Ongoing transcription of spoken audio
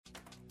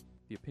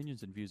The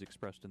opinions and views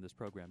expressed in this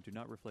program do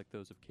not reflect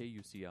those of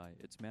KUCI,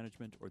 its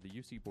management, or the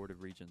UC Board of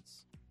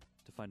Regents.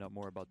 To find out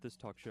more about this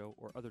talk show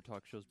or other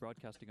talk shows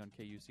broadcasting on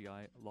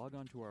KUCI, log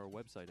on to our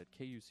website at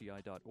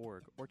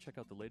kuci.org or check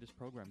out the latest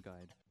program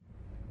guide.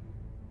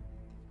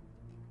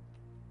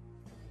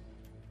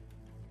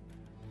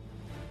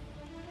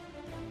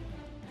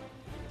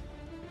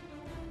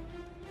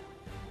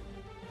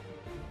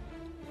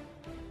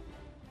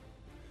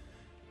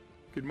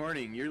 Good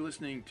morning. You're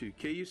listening to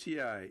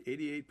KUCI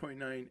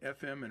 88.9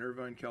 FM in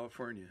Irvine,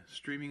 California,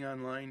 streaming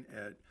online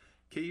at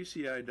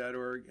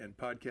kuci.org and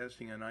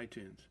podcasting on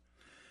iTunes.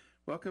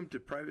 Welcome to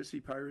Privacy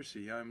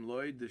Piracy. I'm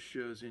Lloyd, this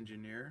show's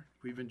engineer.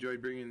 We've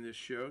enjoyed bringing this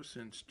show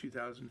since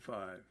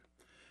 2005.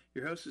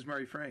 Your host is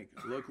Mari Frank,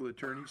 a local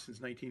attorney since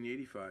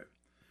 1985.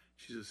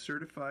 She's a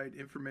certified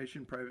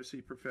information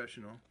privacy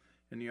professional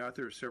and the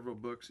author of several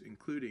books,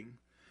 including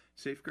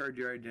Safeguard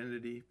Your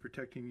Identity,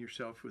 Protecting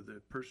Yourself with a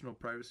Personal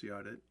Privacy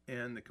Audit,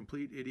 and The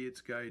Complete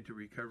Idiot's Guide to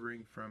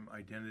Recovering from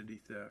Identity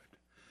Theft.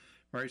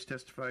 Mari's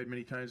testified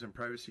many times on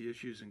privacy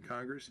issues in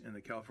Congress and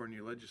the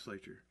California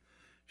legislature.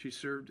 She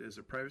served as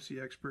a privacy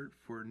expert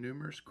for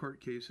numerous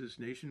court cases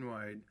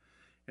nationwide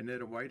and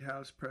at a White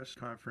House press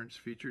conference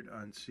featured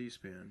on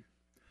C-SPAN.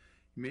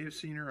 You may have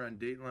seen her on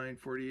Dateline,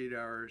 48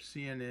 Hours,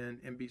 CNN,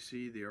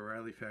 NBC, The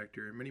O'Reilly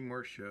Factor, and many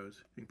more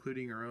shows,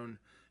 including her own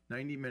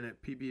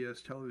 90-minute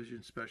PBS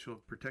television special,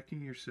 Protecting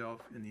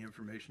Yourself in the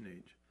Information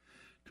Age.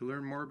 To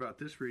learn more about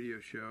this radio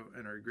show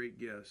and our great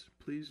guests,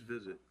 please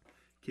visit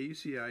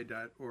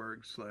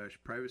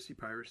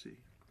kuci.org/privacypiracy.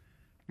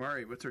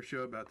 Mari, what's our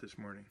show about this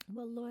morning?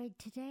 Well, Lloyd,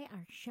 today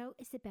our show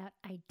is about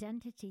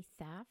identity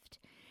theft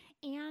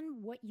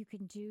and what you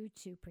can do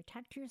to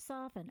protect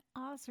yourself and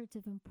all sorts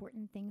of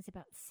important things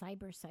about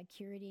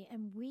cybersecurity.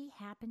 And we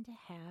happen to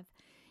have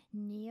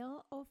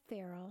Neil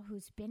O'Farrell,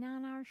 who's been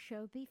on our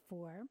show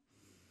before.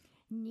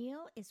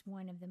 Neil is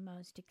one of the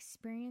most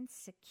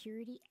experienced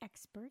security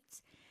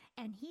experts,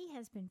 and he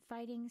has been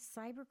fighting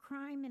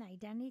cybercrime and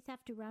identity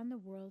theft around the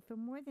world for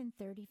more than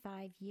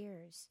 35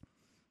 years.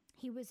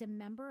 He was a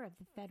member of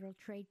the Federal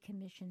Trade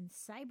Commission's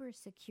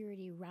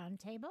Cybersecurity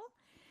Roundtable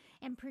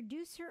and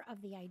producer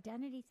of the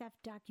identity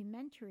theft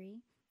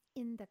documentary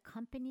In the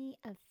Company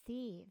of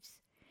Thieves.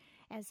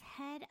 As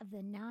head of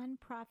the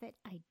nonprofit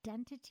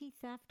Identity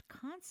Theft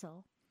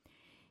Council,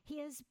 he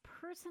has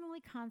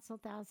personally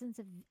counseled thousands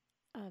of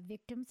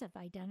victims of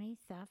identity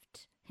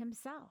theft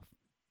himself.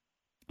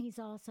 He's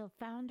also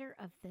founder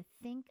of the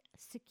Think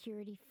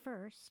Security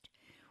First,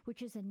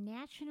 which is a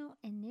national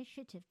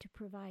initiative to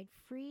provide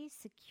free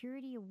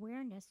security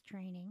awareness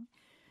training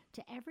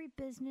to every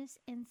business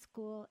and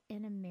school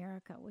in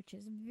America, which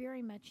is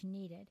very much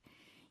needed.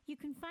 You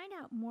can find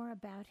out more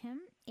about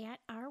him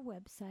at our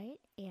website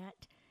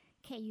at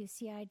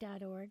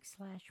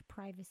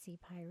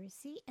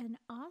kuci.org/privacypiracy and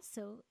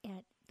also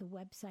at the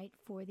website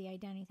for the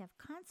Identity Theft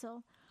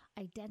Council,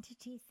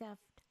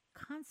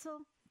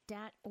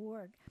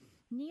 identitytheftcouncil.org.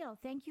 Neil,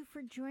 thank you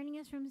for joining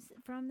us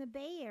from the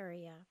Bay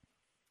Area.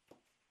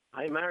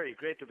 Hi, Mary.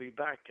 Great to be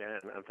back,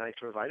 and thanks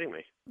for inviting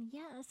me.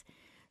 Yes.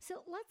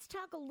 So let's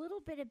talk a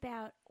little bit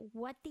about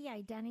what the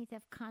Identity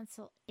Theft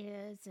Council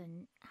is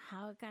and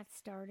how it got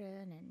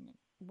started and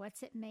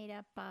what's it made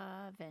up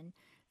of. And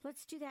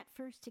let's do that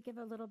first to give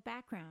a little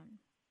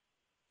background.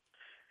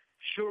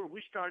 Sure.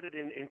 We started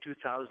in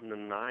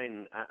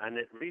 2009, and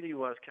it really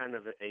was kind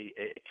of a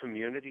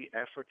community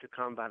effort to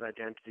combat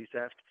identity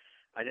theft.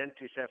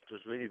 Identity theft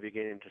was really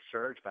beginning to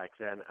surge back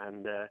then,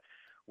 and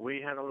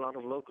we had a lot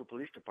of local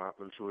police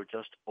departments who were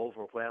just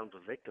overwhelmed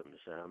with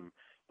victims.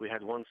 We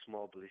had one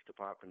small police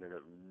department in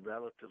a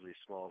relatively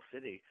small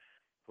city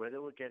where they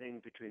were getting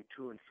between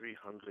 200 and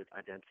 300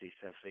 identity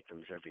theft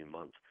victims every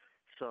month.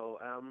 So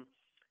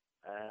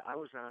I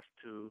was asked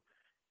to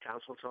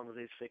counsel some of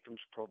these victims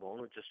pro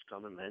bono, just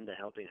come and lend a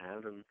helping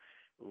hand. And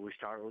we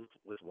started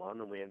with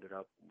one, and we ended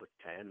up with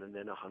 10, and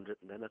then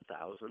 100, and then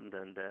 1,000.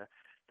 And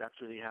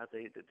that's really how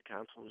the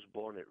council was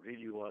born. It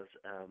really was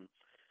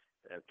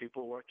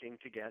people working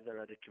together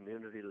at a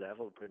community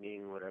level,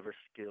 bringing whatever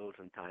skills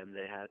and time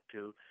they had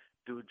to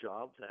do a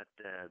job that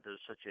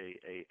there's such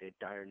a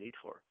dire need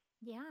for.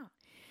 Yeah.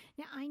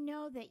 Now, I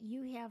know that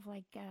you have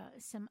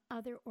some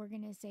other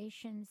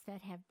organizations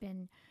that have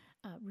been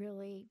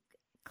really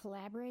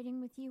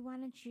collaborating with you. Why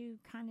don't you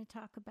kind of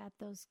talk about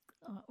those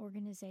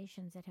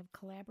organizations that have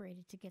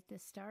collaborated to get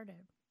this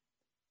started?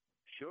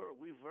 Sure.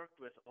 We've worked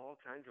with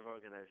all kinds of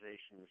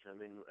organizations. I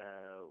mean,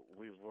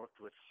 we've worked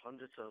with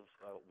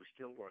we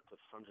still work with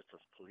hundreds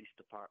of police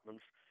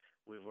departments.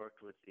 We've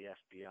worked with the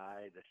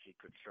FBI, the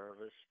Secret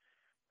Service.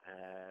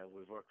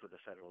 We've worked with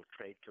the Federal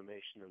Trade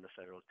Commission and the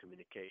Federal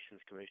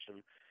Communications Commission.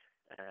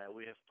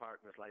 We have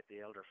partners like the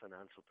Elder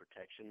Financial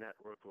Protection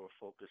Network who are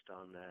focused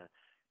on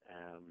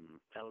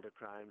elder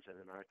crimes, and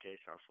in our case,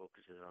 our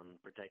focus is on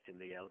protecting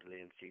the elderly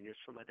and seniors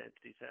from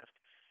identity theft.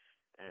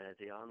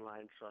 The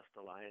Online Trust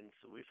Alliance.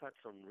 So we've had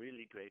some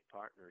really great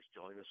partners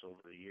join us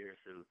over the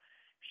years who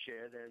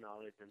share their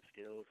knowledge and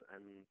skills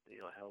and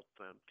help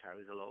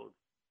carry the load.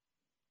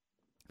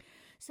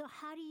 So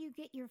how do you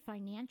get your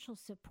financial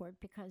support?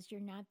 Because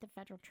you're not the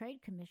Federal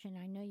Trade Commission.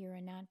 I know you're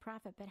a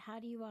nonprofit, but how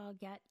do you all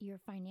get your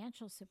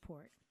financial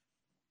support?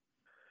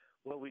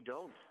 Well, we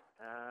don't.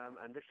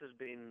 And this has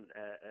been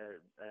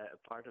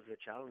part of the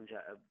challenge.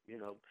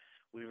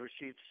 We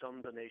received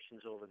some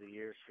donations over the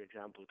years, for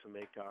example, to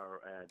make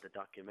the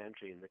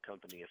documentary in the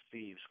Company of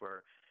Thieves,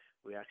 where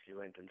we actually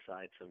went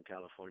inside some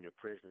California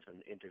prisons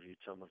and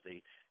interviewed some of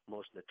the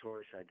most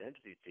notorious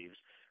identity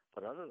thieves.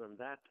 But other than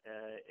that,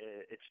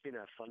 it's been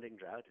a funding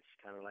drought. It's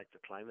kind of like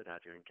the climate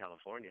out here in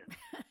California.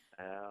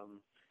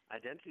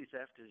 Identity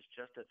theft is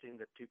just a thing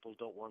that people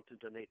don't want to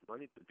donate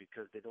money to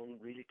because they don't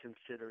really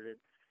consider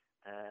it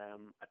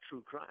a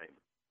true crime.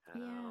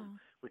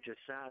 Which is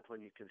sad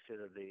when you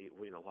consider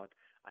what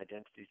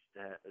identity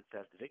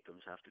theft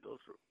victims have to go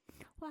through.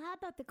 Well, how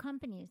about the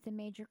companies, the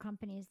major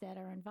companies that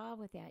are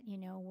involved with that?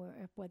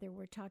 Whether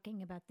we're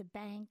talking about the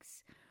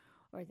banks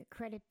or the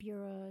credit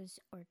bureaus,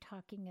 or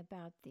talking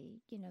about the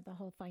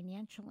whole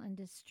financial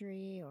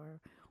industry or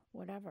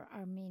whatever.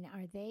 I mean,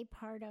 are they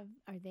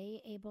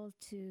able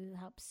to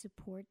help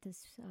support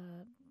this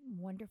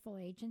wonderful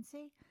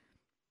agency?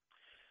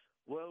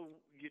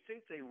 Well, you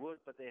think they would,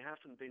 but they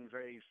haven't been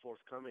very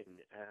forthcoming.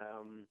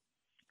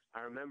 I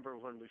remember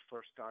when we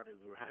first started,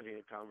 we were having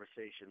a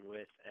conversation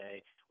with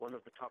one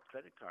of the top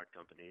credit card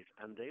companies,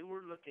 and they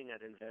were looking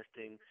at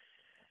investing,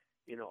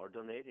 or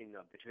donating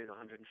between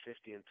 $150,000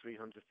 and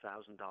 $300,000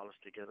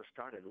 to get us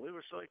started. And we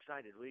were so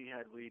excited. We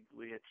had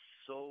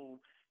so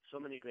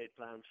many great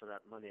plans for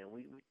that money, and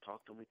we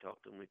talked and we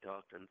talked and we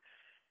talked. And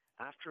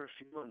after a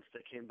few months,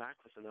 they came back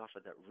with an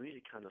offer that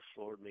really kind of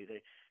floored me. They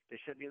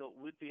said,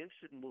 we'd be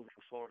interested in moving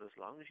forward as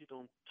long as you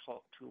don't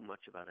talk too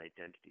much about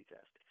identity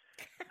theft.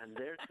 And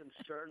their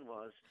concern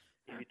was,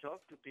 if you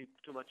talk to people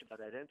too much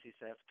about identity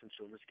theft,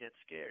 consumers get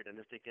scared.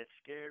 And if they get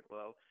scared,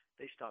 well,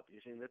 they stop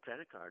using their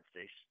credit cards.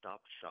 They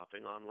stop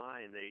shopping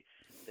online. They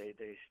stay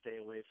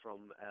away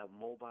from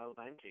mobile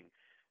banking.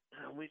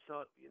 And we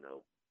thought,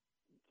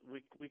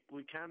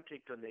 we can't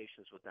take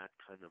donations with that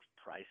kind of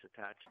price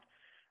attached.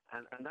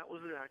 And that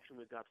was the reaction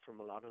we got from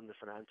a lot in the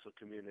financial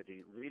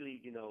community. Really,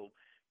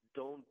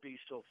 don't be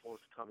so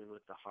forthcoming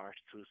with the harsh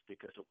truth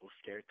because it will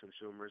scare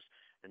consumers,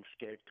 and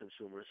scared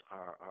consumers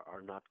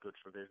are not good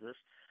for business.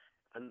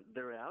 And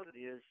the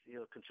reality is,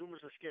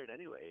 consumers are scared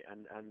anyway.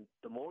 And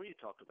the more you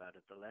talk about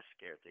it, the less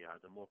scared they are,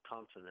 the more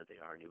confident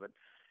they are in you. But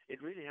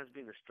it really has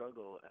been a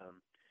struggle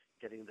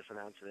getting the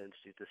financial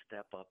industry to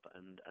step up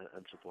and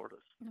support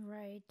us.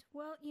 Right.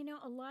 Well,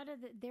 a lot of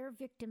they're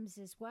victims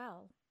as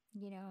well.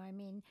 They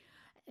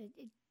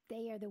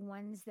are the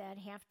ones that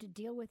have to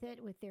deal with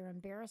it, with their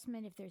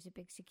embarrassment. If there's a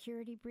big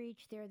security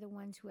breach, they're the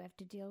ones who have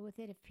to deal with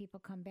it. If people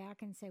come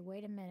back and say,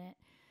 wait a minute,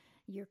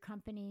 your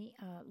company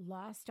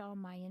lost all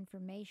my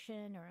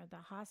information, or the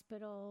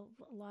hospital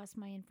lost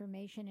my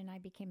information and I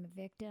became a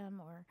victim,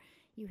 or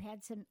you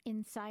had some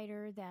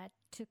insider that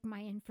took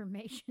my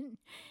information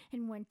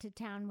and went to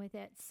town with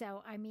it.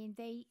 So, I mean,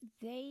 they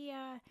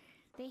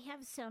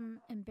have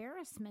some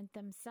embarrassment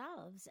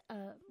themselves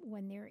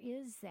when there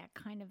is that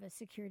kind of a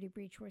security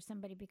breach where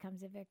somebody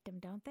becomes a victim,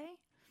 don't they?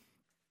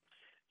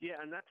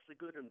 Yeah, and that's the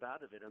good and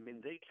bad of it. I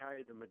mean, they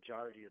carry the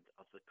majority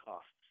of the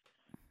costs,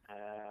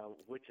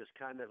 which is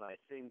kind of, I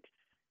think,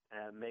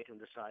 make them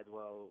decide,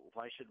 well,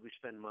 why should we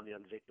spend money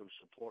on victim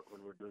support when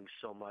we're doing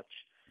so much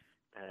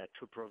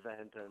to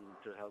prevent and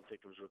to help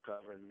victims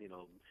recover and,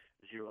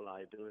 zero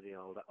liability and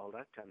all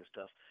that kind of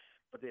stuff.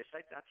 But the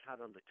effect that's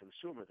had on the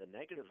consumer, the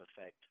negative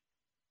effect,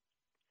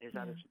 is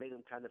that it's made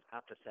them kind of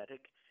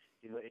apathetic.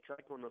 It's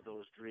like one of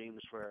those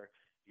dreams where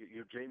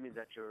you're dreaming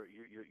that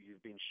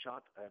you've been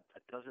shot a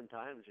dozen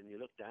times and you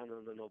look down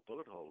and there are no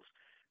bullet holes.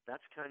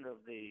 That's kind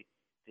of the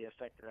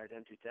effect that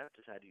identity theft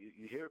has had.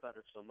 You hear about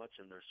it so much,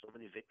 and there's so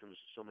many victims,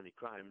 so many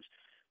crimes,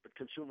 but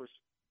consumers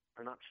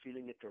are not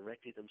feeling it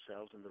directly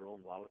themselves in their own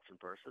wallets and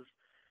purses.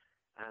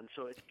 And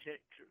so it's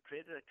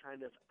created a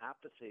kind of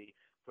apathy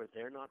where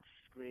they're not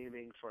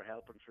screaming for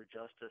help and for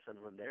justice,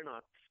 and when they're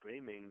not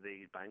screaming,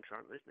 the banks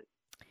aren't listening.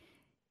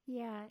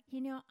 Yeah,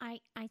 I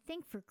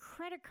think for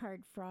credit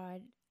card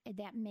fraud,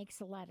 that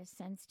makes a lot of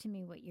sense to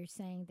me what you're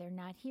saying. They're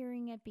not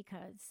hearing it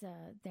because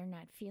they're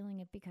not feeling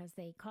it, because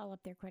they call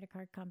up their credit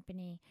card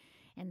company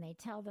and they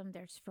tell them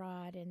there's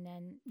fraud. And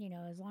then,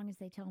 as long as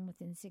they tell them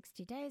within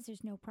 60 days,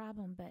 there's no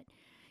problem. But,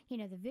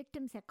 the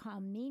victims that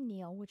call me,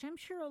 Neil, which I'm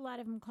sure a lot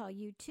of them call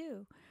you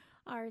too,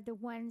 are the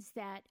ones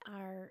that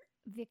are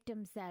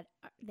victims that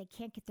they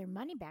can't get their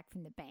money back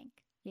from the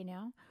bank,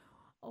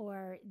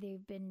 or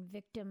they've been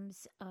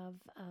victims of,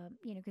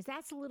 because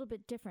that's a little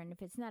bit different.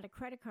 If it's not a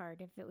credit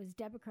card, if it was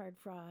debit card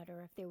fraud,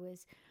 or if there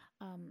was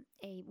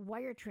a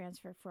wire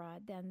transfer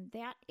fraud, then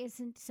that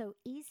isn't so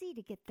easy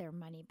to get their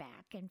money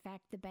back. In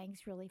fact, the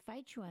banks really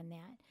fight you on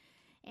that.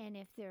 And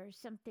if there's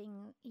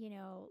something,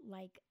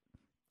 like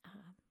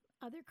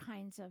other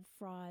kinds of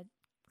fraud,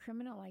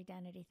 criminal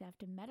identity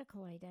theft and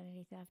medical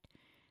identity theft,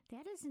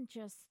 that isn't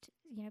just,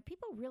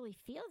 people really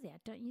feel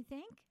that, don't you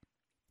think?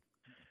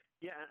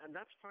 Yeah, and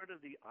that's part of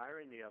the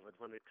irony of it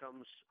when it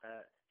comes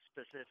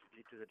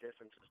specifically to the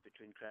differences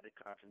between credit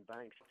cards and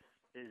banks.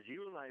 the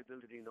zero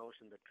liability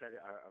notion that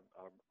credit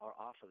or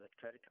offer that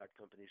credit card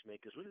companies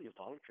make is really a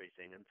voluntary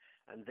thing,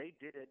 and they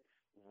did it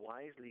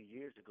wisely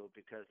years ago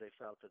because they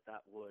felt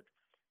that would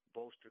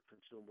bolster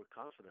consumer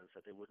confidence,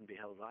 that they wouldn't be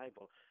held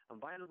liable. And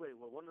by the way,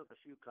 we're one of the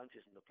few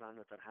countries on the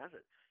planet that has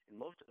it. In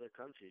most other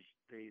countries,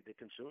 the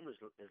consumer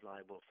is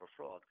liable for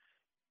fraud.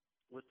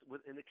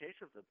 In the case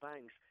of the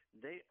banks,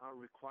 they are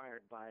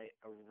required by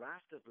a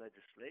raft of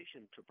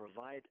legislation to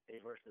provide a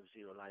version of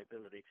zero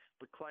liability,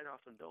 but quite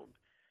often don't.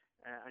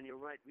 And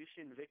you're right, we've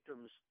seen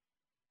victims,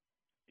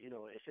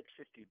 if it's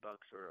 $50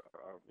 or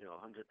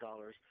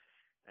 $100,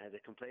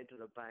 they complain to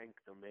the bank,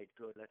 they're made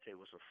good. Let's say it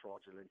was a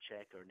fraudulent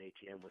check or an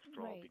ATM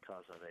withdrawal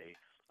because of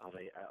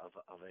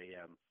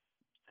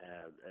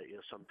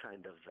some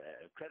kind of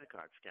credit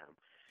card scam.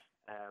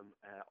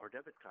 Or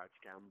debit card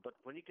scam. But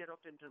when you get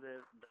up into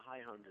the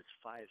high hundreds,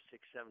 500,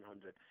 600,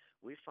 700,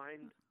 we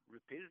find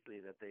repeatedly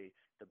that the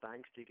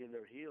banks dig in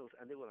their heels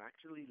and they will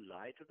actually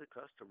lie to the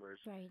customers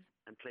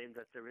and claim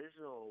that there is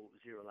no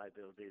zero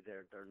liability.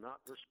 They're not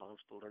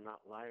responsible. They're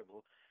not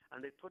liable,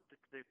 and they put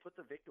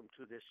the victim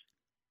to this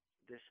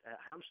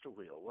hamster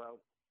wheel. Well,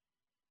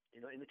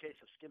 in the case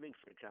of skimming,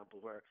 for example,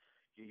 where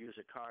you use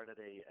a card at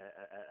a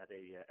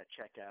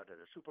checkout at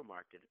a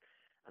supermarket,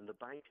 and the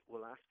bank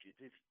will ask you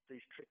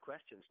these trick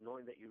questions,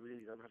 knowing that you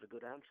really don't have a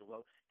good answer.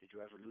 Well, did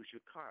you ever lose your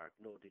card?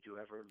 No. Did you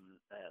ever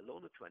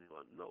loan it to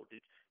anyone? No.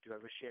 Did you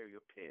ever share your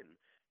PIN?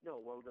 No.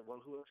 Well,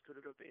 who else could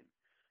it have been?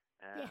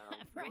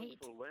 Knowing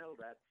full well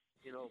that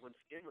when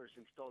skimmers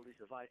install these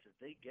devices,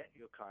 they get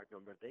your card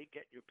number, they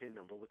get your PIN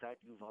number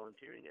without you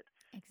volunteering it,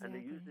 and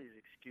they use these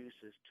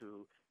excuses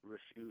to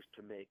refuse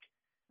to make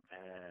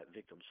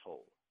victims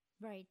whole.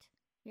 Right.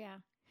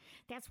 Yeah.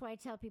 That's why I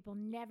tell people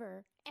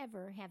never,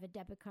 ever have a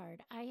debit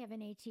card. I have an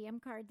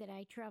ATM card that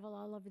I travel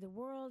all over the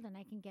world and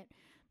I can get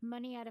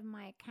money out of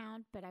my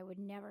account, but I would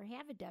never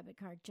have a debit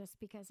card just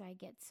because I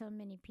get so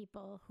many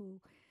people who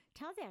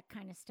tell that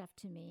kind of stuff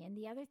to me. And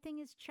the other thing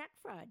is check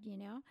fraud,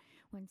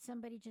 when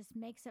somebody just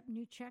makes up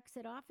new checks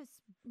at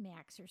Office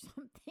Max or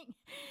something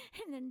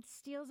and then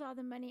steals all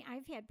the money.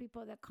 I've had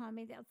people that call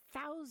me that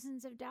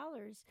thousands of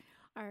dollars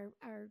are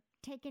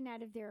taken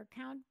out of their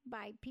account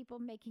by people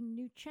making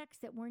new checks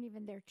that weren't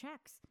even their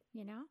checks.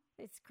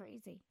 It's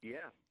crazy.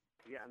 Yeah,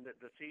 and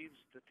the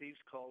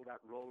thieves call that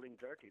rolling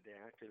dirty. They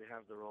actually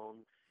have their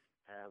own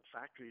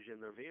factories in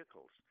their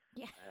vehicles.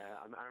 Yeah.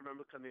 I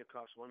remember coming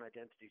across one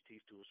identity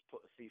thief who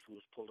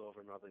was pulled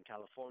over in Northern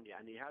California,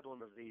 and he had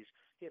one of these.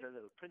 He had a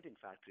little printing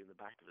factory in the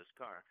back of his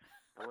car,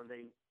 and when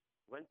they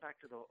went back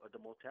to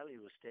the motel he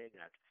was staying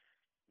at,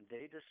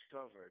 they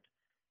discovered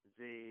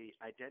the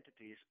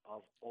identities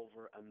of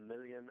over 1.5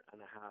 million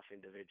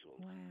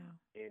individuals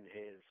in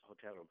his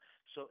hotel room.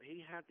 So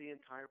he had the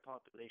entire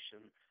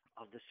population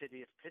of the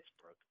city of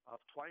Pittsburgh, of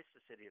twice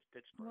the city of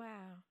Pittsburgh,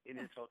 in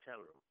his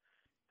hotel room.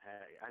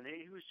 And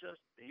he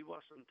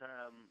wasn't,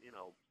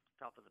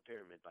 top of the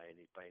pyramid by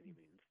any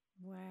means.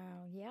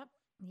 Wow.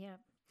 Yep.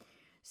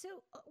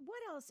 So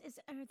what else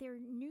are there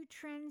new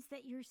trends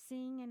that you're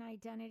seeing in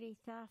identity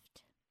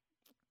theft?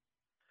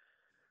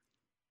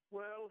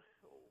 Well,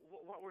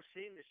 what we're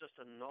seeing is just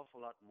an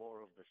awful lot more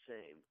of the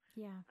same.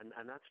 Yeah.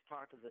 And that's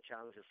part of the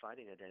challenge of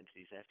fighting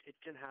identity theft. It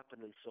can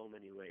happen in so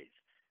many ways.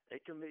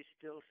 It can be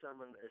still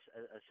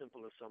as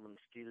simple as someone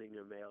stealing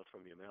your mail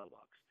from your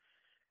mailbox.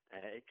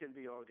 It can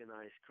be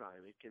organized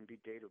crime. It can be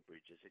data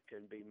breaches. It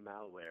can be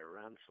malware,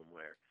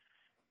 ransomware.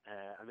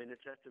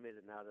 It's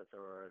estimated now that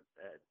there are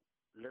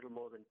little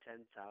more than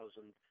 10,000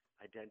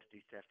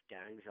 identity theft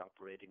gangs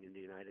operating in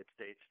the United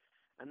States.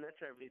 And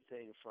that's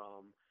everything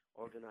from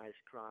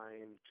organized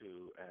crime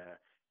to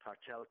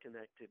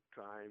cartel-connected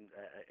crime,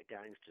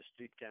 gangs to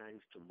street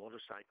gangs to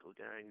motorcycle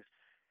gangs.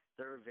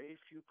 There are very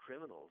few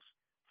criminals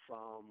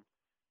from,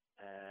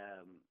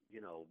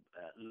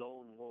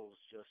 lone wolves,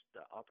 just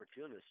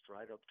opportunists,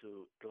 right up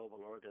to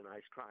global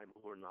organized crime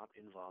who are not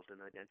involved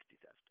in identity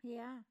theft.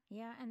 Yeah.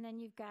 And then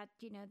you've got,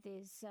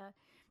 these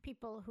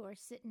people who are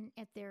sitting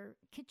at their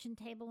kitchen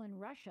table in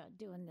Russia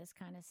doing this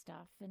kind of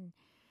stuff.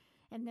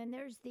 And then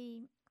there's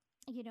the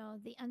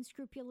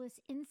unscrupulous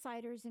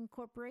insiders and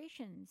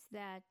corporations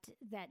that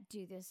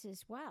do this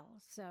as well.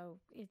 So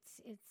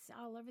it's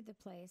all over the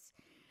place.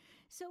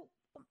 So,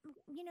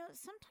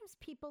 sometimes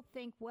people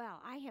think,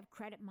 well, I have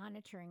credit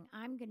monitoring.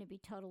 I'm going to be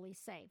totally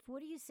safe.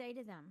 What do you say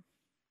to them?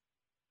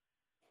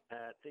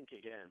 Think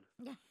again.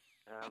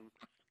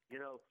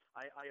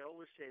 I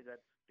always say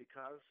that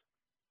because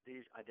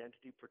these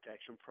identity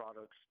protection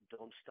products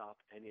don't stop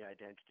any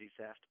identity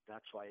theft,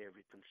 that's why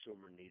every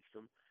consumer needs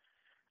them.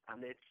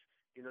 And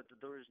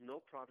there is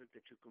no product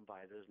that you can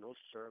buy, there's no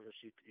service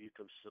you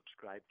can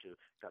subscribe to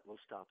that will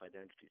stop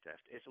identity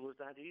theft. If it was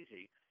that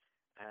easy,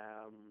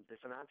 the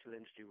financial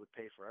industry would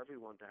pay for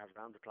everyone to have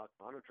round-the-clock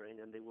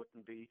monitoring, and they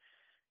wouldn't be,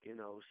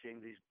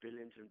 seeing these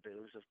billions and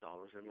billions of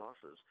dollars in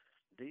losses.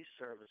 These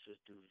services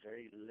do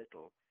very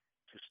little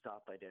to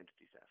stop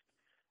identity theft.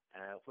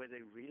 Where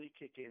they really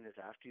kick in is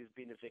after you've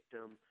been a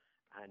victim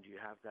and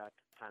you have that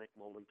panic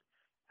moment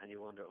and you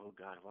wonder, oh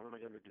God, what am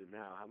I going to do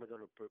now? How am I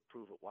going to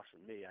prove it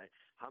wasn't me?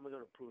 How am I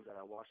going to prove that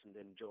I wasn't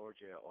in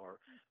Georgia or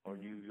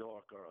New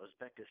York or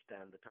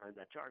Uzbekistan the time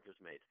that charge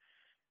was made?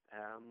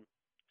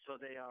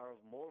 So they are of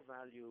more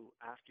value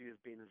after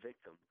you've been a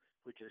victim,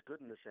 which is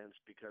good in a sense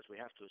because we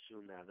have to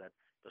assume now that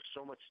there's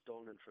so much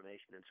stolen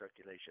information in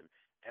circulation.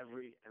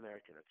 Every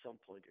American at some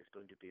point is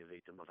going to be a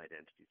victim of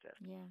identity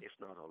theft, if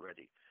not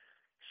already.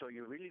 So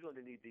you're really going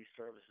to need these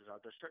services.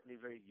 They're certainly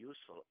very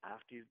useful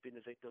after you've been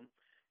a victim,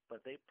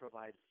 but they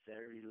provide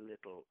very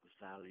little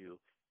value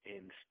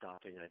in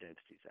stopping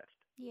identity theft.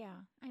 Yeah.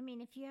 I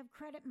mean, if you have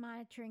credit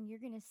monitoring,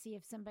 you're going to see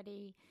if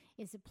somebody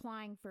is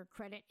applying for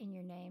credit in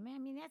your name. I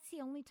mean, that's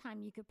the only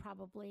time you could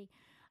probably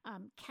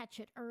catch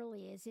it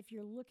early is if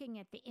you're looking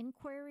at the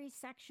inquiry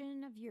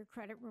section of your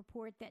credit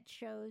report that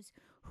shows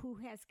who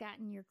has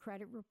gotten your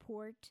credit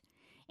report.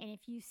 And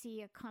if you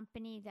see a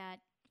company that,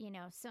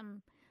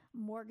 some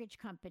mortgage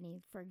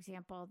company, for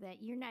example,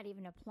 that you're not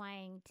even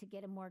applying to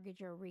get a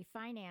mortgage or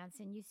refinance,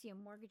 and you see a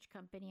mortgage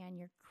company on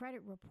your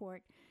credit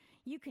report,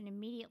 you can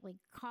immediately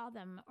call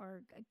them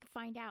or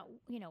find out,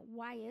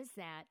 why is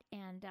that?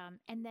 And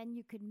then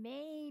you could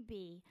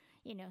maybe,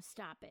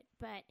 stop it.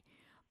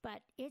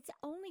 But it's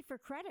only for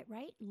credit,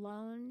 right?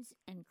 Loans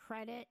and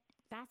credit.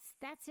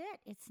 That's it.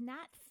 It's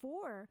not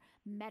for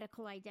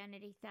medical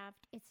identity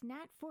theft. It's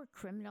not for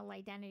criminal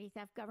identity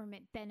theft,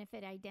 government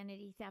benefit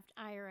identity theft,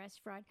 IRS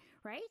fraud,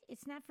 right?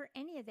 It's not for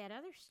any of that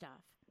other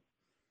stuff.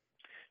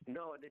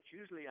 No, and it's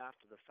usually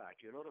after the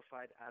fact. You're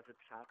notified as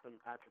it's happening,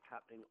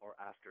 or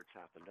after it's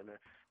happened. And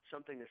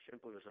something as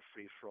simple as a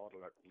free fraud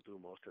alert will do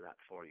most of that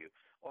for you.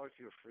 Or if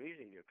you're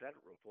freezing your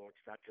credit reports,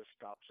 that just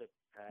stops it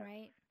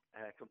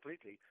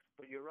completely.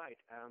 But you're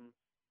right.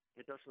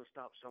 It doesn't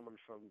stop someone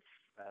from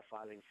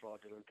filing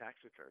fraudulent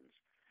tax returns,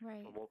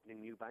 from opening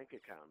new bank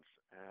accounts,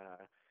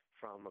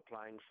 from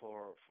applying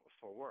for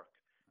work,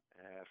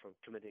 from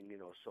committing,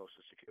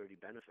 Social Security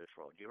benefit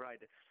fraud. You're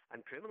right. And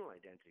criminal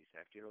identity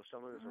theft.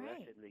 Someone is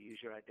arrested and they use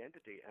your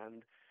identity,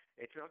 and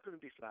it's not going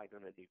to be flagged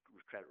on any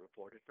credit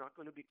report. It's not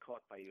going to be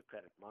caught by your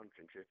credit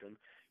monitoring system.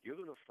 You're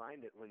going to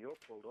find it when you're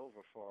pulled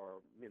over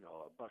for,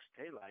 a bus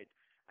taillight,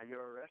 and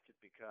you're arrested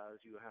because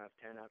you have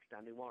 10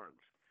 outstanding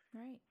warrants.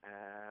 Right.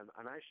 And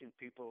I've seen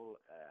people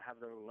have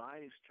their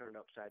lives turned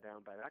upside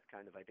down by that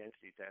kind of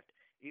identity theft,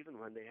 even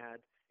when they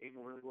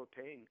were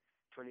paying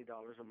 $20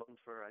 a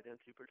month for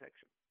identity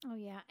protection. Oh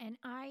yeah, and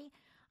I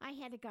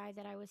had a guy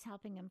that I was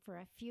helping him for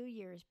a few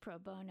years pro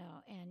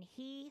bono, and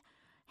he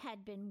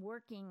had been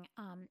working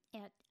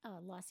at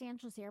Los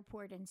Angeles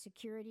Airport in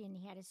security, and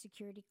he had a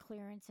security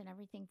clearance and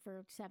everything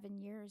for 7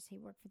 years. He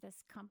worked for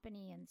this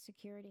company in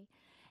security,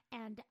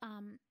 and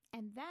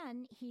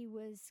then he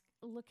was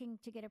looking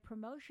to get a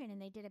promotion,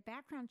 and they did a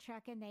background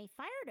check, and they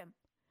fired him.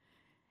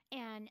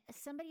 And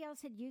somebody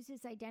else had used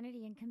his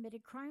identity and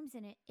committed crimes,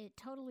 and it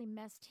totally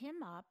messed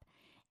him up.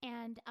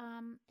 And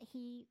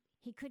he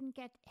couldn't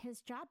get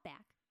his job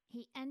back.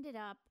 He ended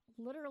up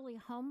literally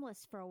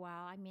homeless for a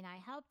while. I mean, I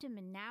helped him,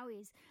 and now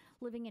he's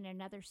living in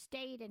another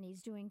state, and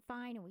he's doing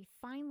fine. And we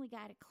finally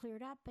got it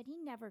cleared up, but he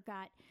never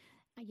got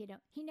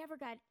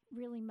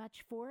really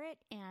much for it.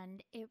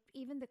 And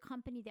even the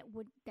company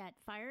that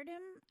fired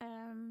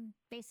him,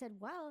 they said,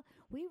 well,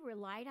 we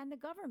relied on the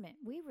government.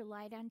 We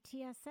relied on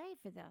TSA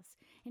for this.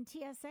 And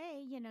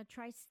TSA,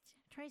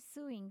 try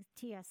suing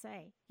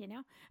TSA,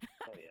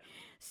 Oh, yeah.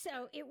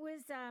 So it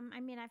was,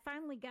 I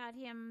finally got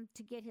him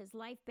to get his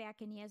life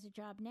back, and he has a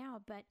job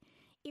now, but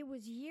it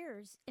was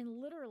years,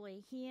 and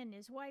literally he and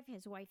his wife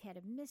had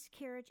a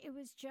miscarriage. It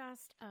was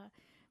just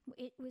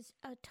it was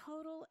a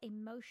total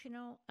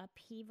emotional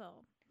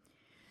upheaval.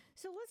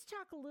 So let's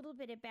talk a little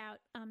bit about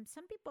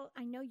some people.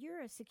 I know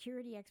you're a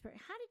security expert.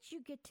 How did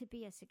you get to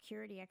be a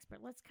security expert?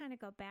 Let's kind of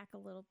go back a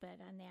little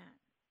bit on that.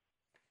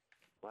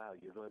 Wow,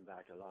 you're going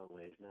back a long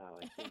ways now.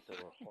 I think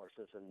there were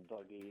horses and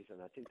buggies,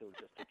 and I think they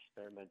were just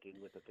experimenting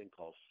with a thing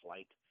called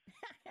flight.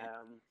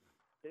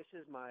 This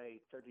is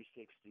my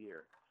 36th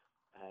year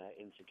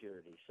in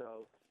security.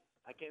 So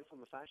I came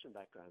from a fashion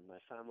background. My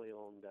family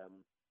owned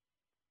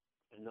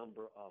a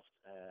number of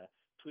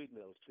tweed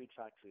mills, tweed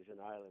factories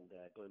in Ireland,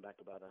 going back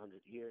about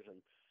 100 years.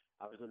 And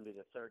I was going to be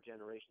the third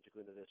generation to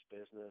go into this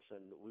business,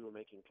 and we were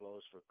making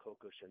clothes for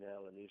Coco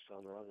Chanel and Yves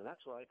Saint Laurent, and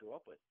that's what I grew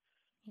up with.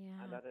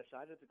 Yeah. And I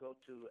decided to go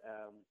to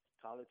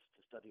college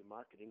to study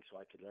marketing so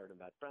I could learn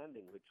about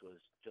branding, which was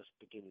just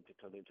beginning to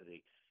come into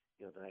the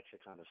next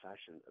kind of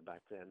fashion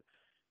back then.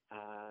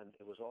 And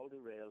it was all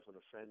derailed when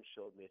a friend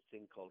showed me a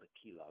thing called a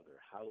keylogger,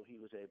 how he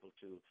was able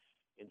to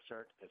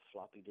insert a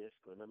floppy disk,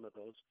 remember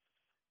those,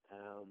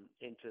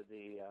 into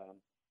the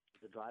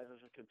drive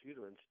of a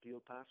computer and steal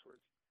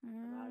passwords.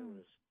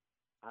 And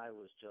I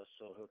was just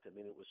so hooked. I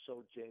mean, it was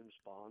so James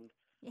Bond.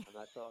 And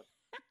I thought,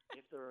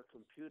 if there are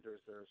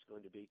computers, there's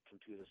going to be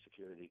computer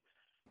security.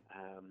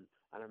 And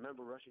I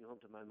remember rushing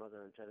home to my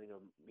mother and telling her,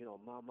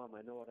 Mom,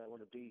 I know what I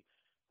want to be.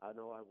 I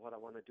know what I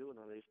want to do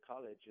when I leave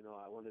college.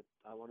 I want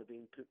to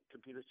be in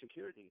computer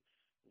security.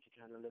 And she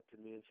kind of looked at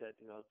me and said,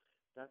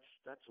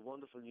 that's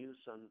wonderful news,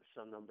 son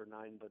number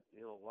 9, but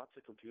what's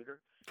a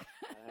computer?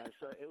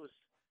 So it was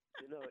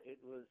it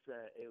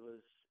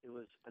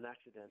was an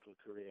accidental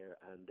career,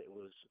 and it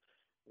was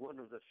one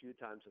of the few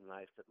times in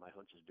life that my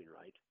hunch has been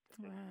right.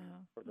 I think,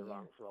 Wow.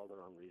 for all the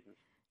wrong reasons.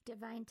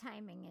 Divine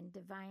timing and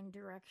divine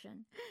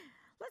direction.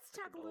 Let's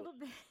talk a little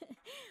bit.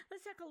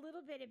 Let's talk a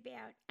little bit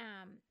about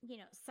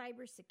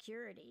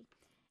cybersecurity,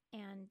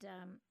 and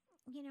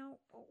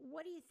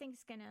what do you think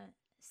is going to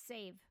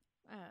save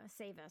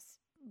us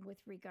with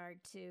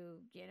regard to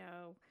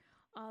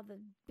all the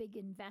big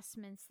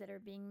investments that are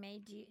being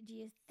made? Do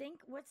you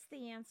think, what's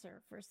the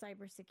answer for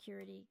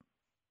cybersecurity?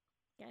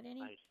 Got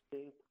any?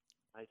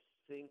 I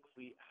think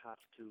we have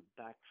to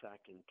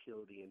backtrack and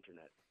kill the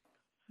internet,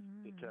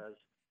 because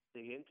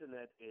the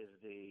internet is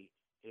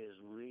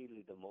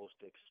really the most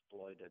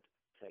exploited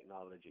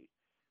technology.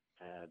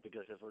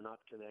 Because if we're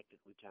not connected,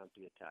 we can't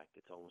be attacked.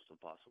 It's almost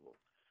impossible.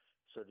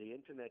 So the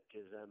internet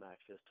gives them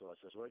access to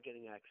us as we're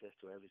getting access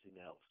to everything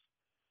else.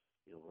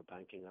 We're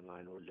banking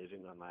online, we're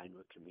living online,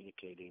 we're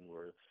communicating,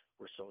 we're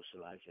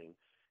socializing,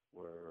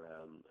 we're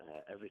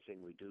everything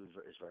we do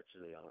is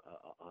virtually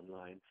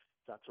online.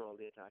 That's where all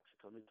the attacks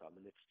are coming from,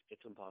 and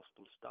it's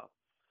impossible to stop.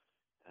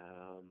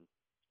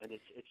 And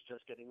it's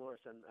just getting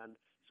worse. And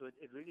so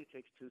it really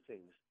takes two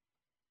things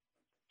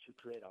to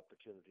create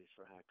opportunities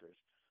for hackers: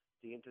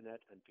 the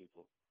internet and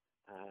people.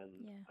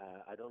 And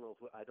I don't know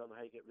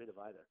how you get rid of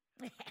either.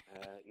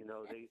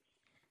 The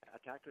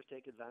attackers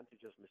take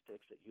advantage of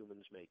mistakes that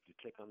humans make. You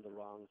click on the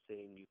wrong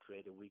thing, you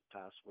create a weak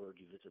password,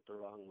 you visit the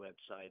wrong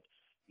website,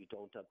 you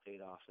don't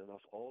update often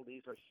enough. All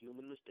these are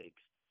human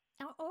mistakes.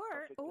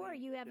 Or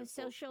you have a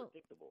social,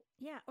 predictable.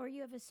 or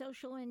you have a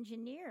social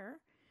engineer.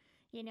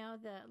 The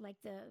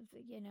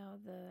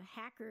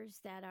hackers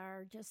that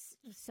are just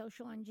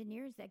social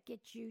engineers that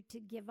get you to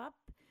give up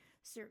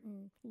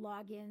certain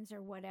logins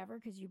or whatever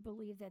because you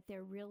believe that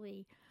they're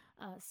really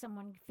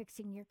someone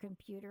fixing your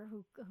computer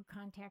who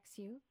contacts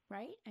you,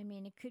 right? I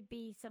mean, it could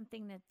be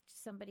something that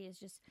somebody is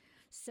just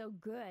so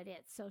good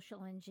at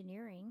social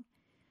engineering,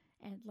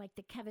 and like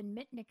the Kevin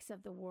Mitnicks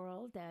of the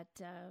world that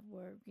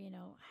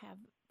have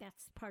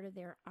that's part of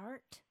their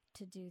art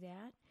to do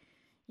that.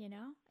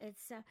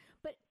 It's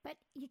but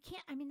you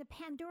can't. I mean, the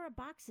Pandora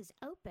box is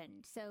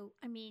open, so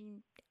I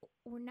mean,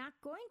 we're not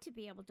going to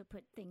be able to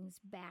put things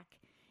back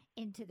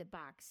into the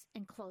box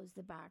and close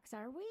the box,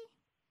 are we?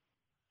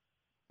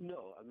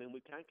 No, I mean,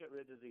 we can't get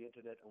rid of the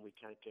internet, and we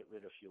can't get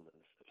rid of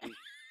humans. At least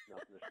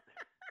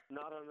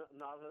not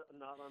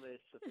on a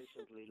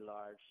sufficiently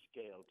large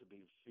scale to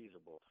be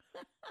feasible.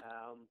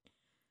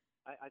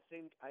 I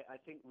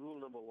think rule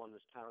number one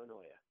is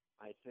paranoia.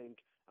 I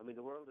mean,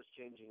 the world is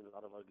changing in a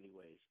lot of ugly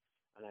ways,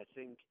 and I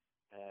think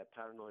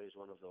paranoia is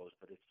one of those.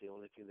 But it's the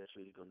only thing that's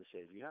really going to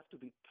save you. You have to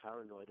be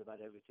paranoid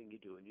about everything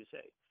you do and you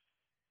say.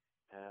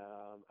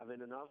 I mean,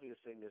 an obvious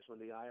thing is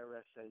when the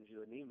IRS sends you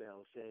an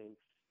email saying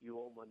you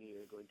owe money,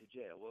 you're going to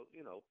jail. Well,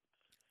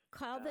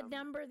 call the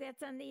number that's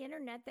on the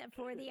internet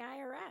for the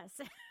IRS.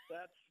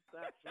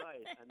 That's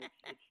right, and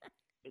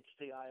it's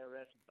the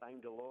IRS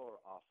Bangalore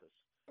office.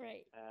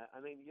 Right. I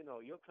mean,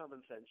 your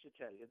common sense should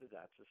tell you that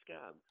that's a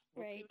scam.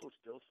 But right. People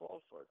still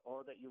fall for it,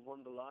 or that you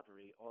won the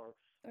lottery, or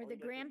the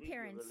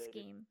grandparents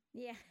scheme.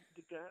 Yeah.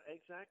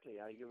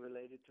 Exactly. Are you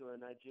related to a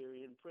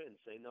Nigerian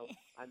prince? Say, no,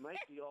 I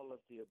might be all of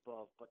the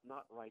above, but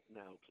not right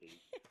now,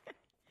 please.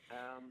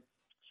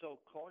 So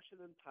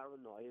caution and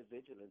paranoia,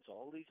 vigilance,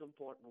 all these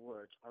important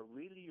words are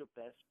really your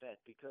best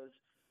bet because,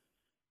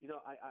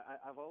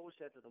 I've always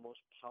said that the most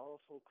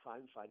powerful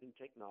crime-fighting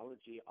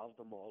technology of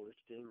them all is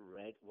still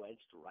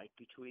wedged right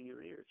between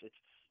your ears.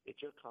 It's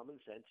your common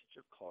sense, it's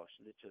your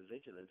caution, it's your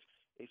vigilance.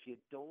 If you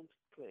don't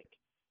click,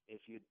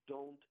 if you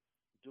don't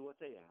do what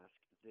they ask,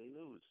 they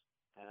lose.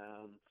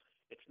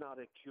 It's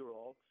not a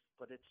cure-all,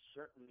 but it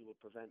certainly will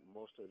prevent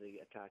most of the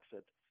attacks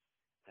that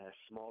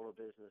smaller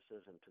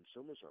businesses and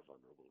consumers are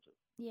vulnerable to.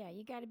 Yeah,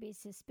 you got to be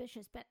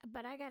suspicious.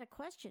 But I got a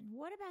question.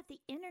 What about the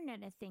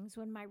Internet of Things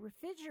when my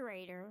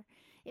refrigerator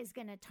is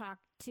going to talk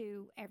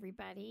to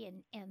everybody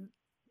and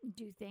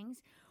do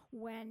things?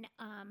 When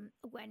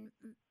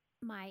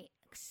my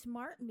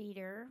smart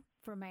meter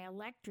for my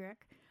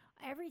electric,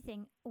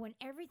 when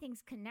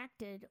everything's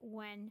connected,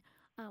 when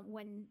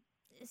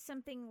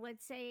something,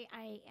 let's say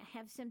I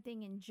have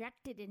something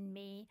injected in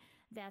me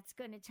that's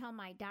going to tell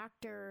my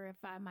doctor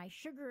if my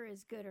sugar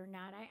is good or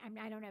not.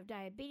 I don't have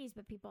diabetes,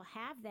 but people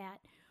have that.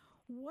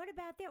 What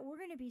about that? We're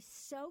going to be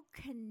so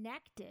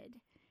connected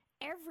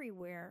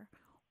everywhere.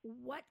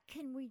 What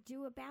can we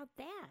do about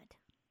that?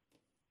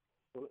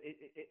 Well,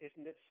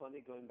 isn't it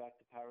funny going back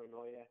to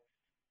paranoia?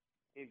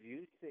 If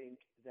you think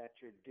that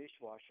your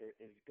dishwasher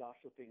is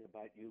gossiping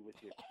about you with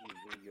your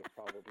TV, you're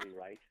probably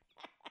right.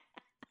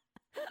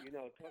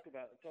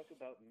 Talk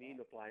about mean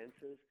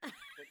appliances.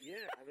 But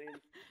yeah, I mean,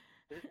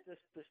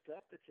 the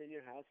stuff that's in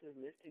your house is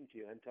listening to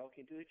you and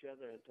talking to each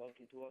other and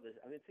talking to others.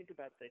 I mean, think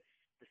about the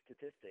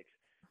statistics.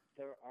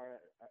 There are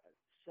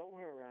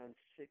somewhere around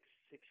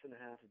 6.5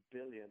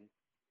 billion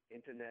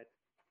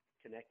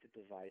internet-connected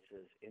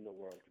devices in the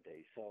world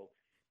today. So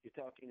you're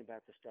talking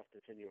about the stuff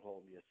that's in your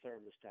home, your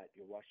thermostat,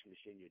 your washing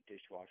machine, your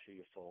dishwasher,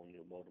 your phone,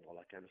 your modem, all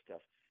that kind of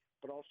stuff.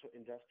 but also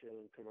industrial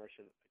and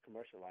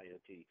commercial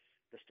IoT,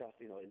 the stuff,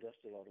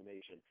 industrial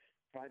automation,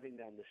 driving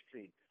down the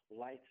street.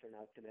 Lights are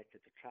now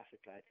connected to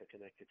traffic lights, are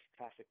connected to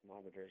traffic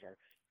monitors, are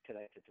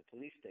connected to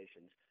police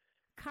stations.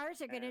 Cars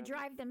are going to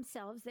drive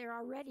themselves. They're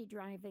already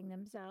driving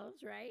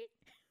themselves, right?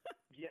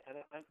 Yeah, and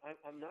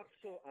I'm not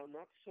so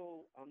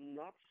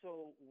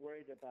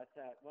worried about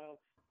that.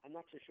 Well, I'm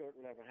not so sure it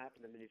will ever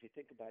happen. I mean, if you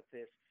think about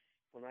this,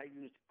 when I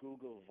used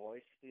Google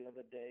Voice the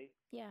other day,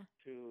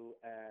 to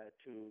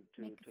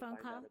phone find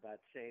call out about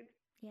Saint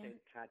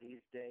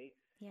Patty's Day,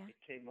 it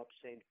came up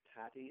Saint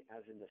Patty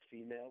as in the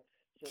female.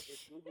 So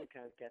if Google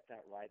can't get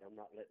that right, I'm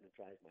not letting it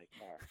drive my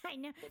car. I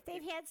know. But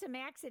they've had some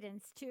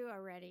accidents too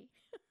already.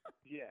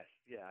 Yes,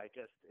 I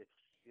guess it's,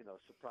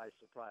 surprise,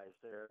 surprise.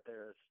 They're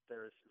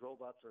as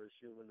robots or as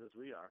human as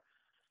we are.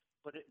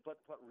 But what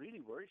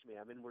really worries me,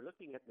 I mean, we're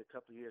looking at in a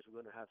couple of years,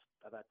 we're going to have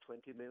about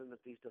 20 million of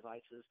these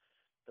devices.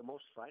 The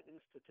most frightening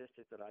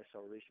statistic that I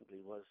saw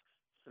recently was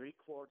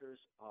 3/4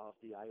 of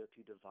the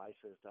IoT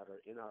devices that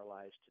are in our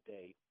lives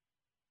today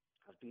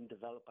have been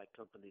developed by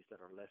companies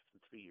that are less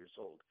than 3 years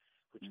old,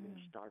 which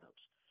means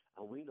startups.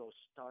 And we know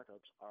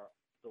startups are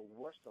the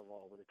worst of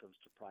all when it comes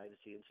to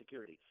privacy and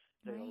security.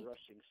 They are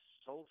rushing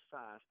so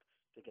fast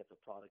to get the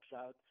products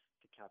out,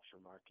 to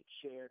capture market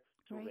share,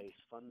 to raise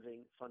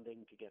funding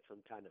to get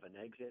some kind of an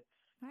exit.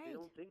 They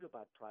don't think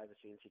about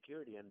privacy and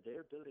security, and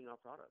they're building our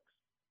products.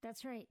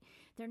 That's right.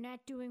 They're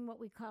not doing what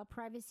we call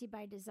privacy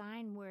by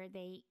design, where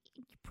they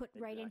put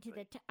right into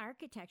the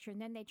architecture, and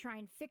then they try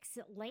and fix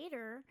it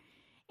later.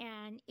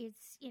 And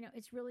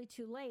it's really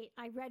too late.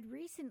 I read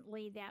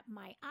recently that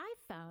my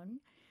iPhone,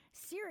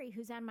 Siri,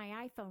 who's on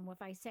my iPhone,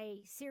 if I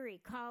say, Siri,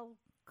 call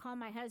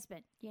my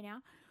husband,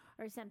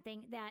 or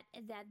something, that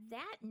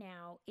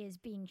now is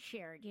being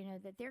shared,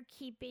 that they're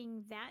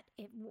keeping that,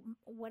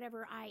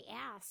 whatever I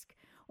ask,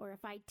 or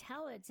if I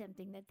tell it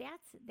something,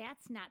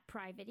 that's not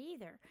private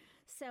either.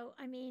 So,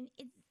 I mean,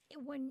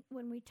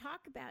 when we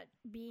talk about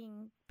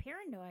being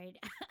paranoid,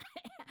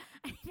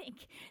 I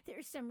think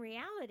there's some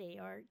reality,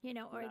 or that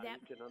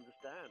you can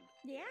understand.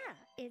 Yeah,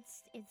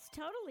 it's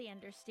totally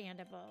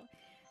understandable.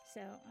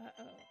 So,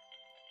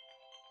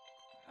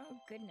 oh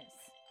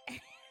goodness.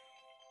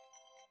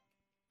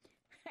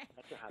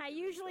 I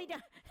usually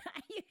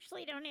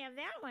don't have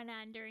that one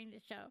on during the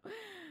show.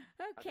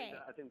 Okay.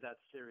 I think that's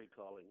Siri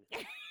calling.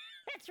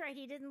 That's right.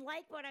 He didn't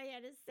like what I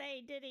had to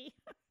say, did he?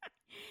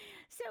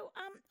 So,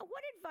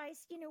 what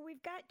advice,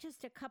 we've got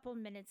just a couple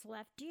minutes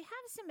left. Do you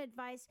have some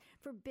advice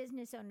for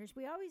business owners?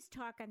 We always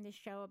talk on this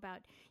show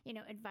about,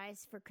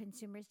 advice for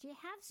consumers. Do you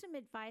have some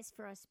advice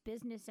for us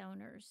business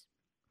owners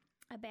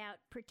about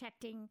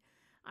protecting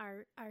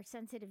our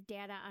sensitive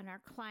data on our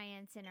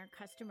clients and our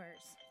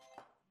customers?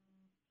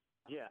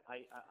 Yeah,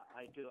 I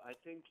do. I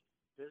think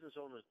business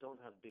owners don't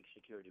have big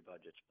security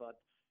budgets, but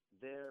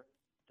their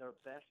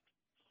best,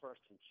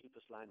 first, and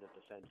cheapest line of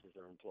defense is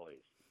their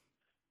employees.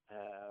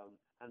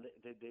 And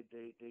the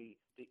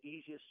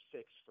easiest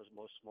fix for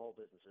most small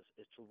businesses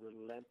is to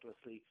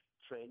relentlessly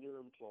train your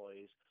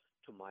employees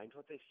to mind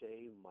what they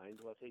say,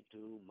 mind what they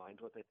do,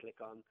 mind what they click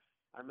on.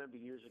 I remember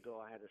years ago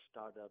I had a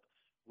startup.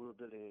 We were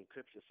building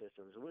encryption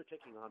systems, and we were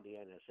taking on the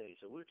NSA.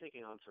 So we were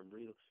taking on some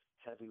real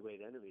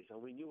heavyweight enemies, and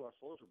we knew our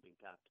phones were being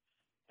tapped.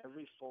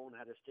 Every phone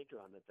had a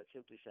sticker on it that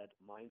simply said,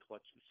 mind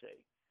what you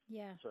say.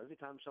 Yeah. So every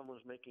time someone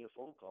was making a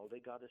phone call, they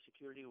got a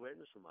security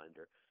awareness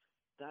reminder.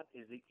 That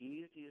is the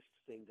easiest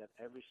thing that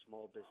every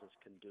small business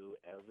can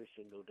do every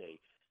single day.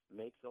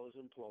 Make those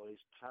employees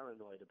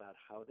paranoid about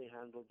how they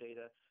handle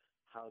data,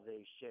 how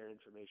they share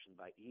information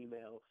by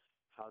email,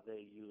 how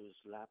they use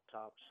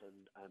laptops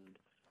and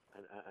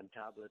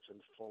tablets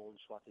and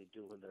phones, what they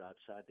do when they're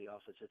outside the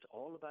office. It's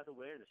all about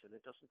awareness, and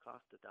it doesn't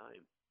cost a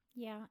dime.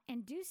 Yeah,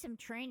 and do some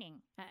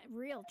training,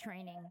 real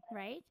training,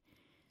 right?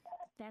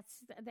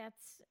 That's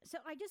so.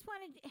 I just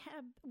wanted to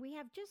we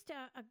have just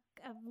a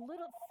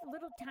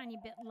little tiny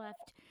bit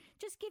left.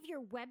 Just give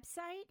your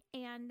website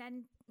and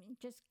then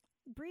just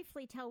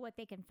briefly tell what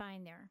they can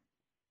find there.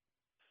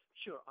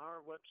 Sure.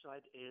 Our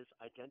website is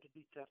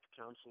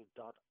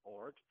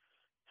identitytheftcouncil.org,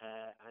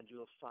 and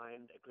you'll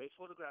find a great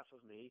photograph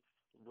of me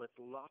with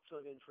lots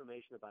of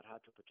information about how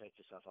to protect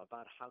yourself,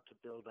 about how to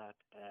build that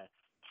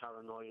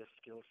paranoia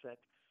skill set.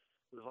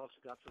 We've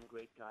also got some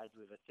great guides.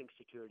 We have a Think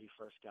Security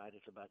First guide.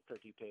 It's about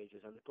 30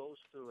 pages, and it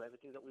goes through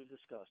everything that we've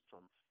discussed,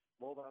 from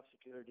mobile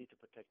security to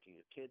protecting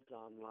your kids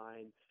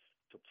online,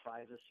 to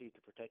privacy,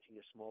 to protecting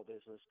your small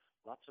business.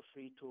 Lots of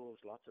free tools,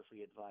 lots of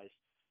free advice.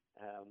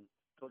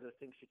 Go to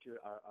Think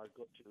Secure or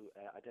go to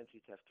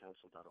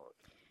identitytheftcouncil.org.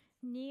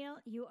 Neil,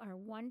 you are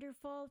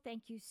wonderful.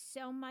 Thank you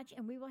so much,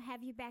 and we will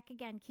have you back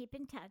again. Keep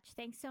in touch.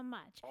 Thanks so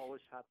much.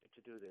 Always happy to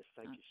do this.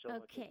 Thank you so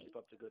much. Keep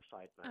up the good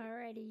fight, man. All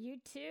righty, you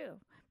too.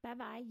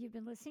 Bye-bye. You've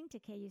been listening to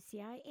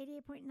KUCI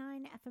 88.9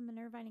 FM in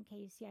Irvine and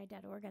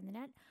KUCI.org on the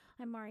net.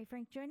 I'm Mari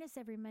Frank. Join us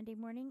every Monday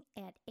morning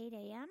at 8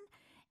 a.m.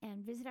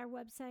 and visit our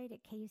website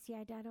at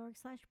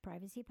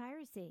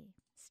KUCI.org/privacypiracy.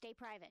 Stay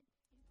private.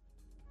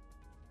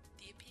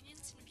 The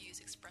opinions and views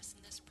expressed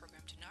in this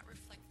program do not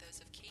reflect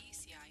those of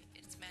KUCI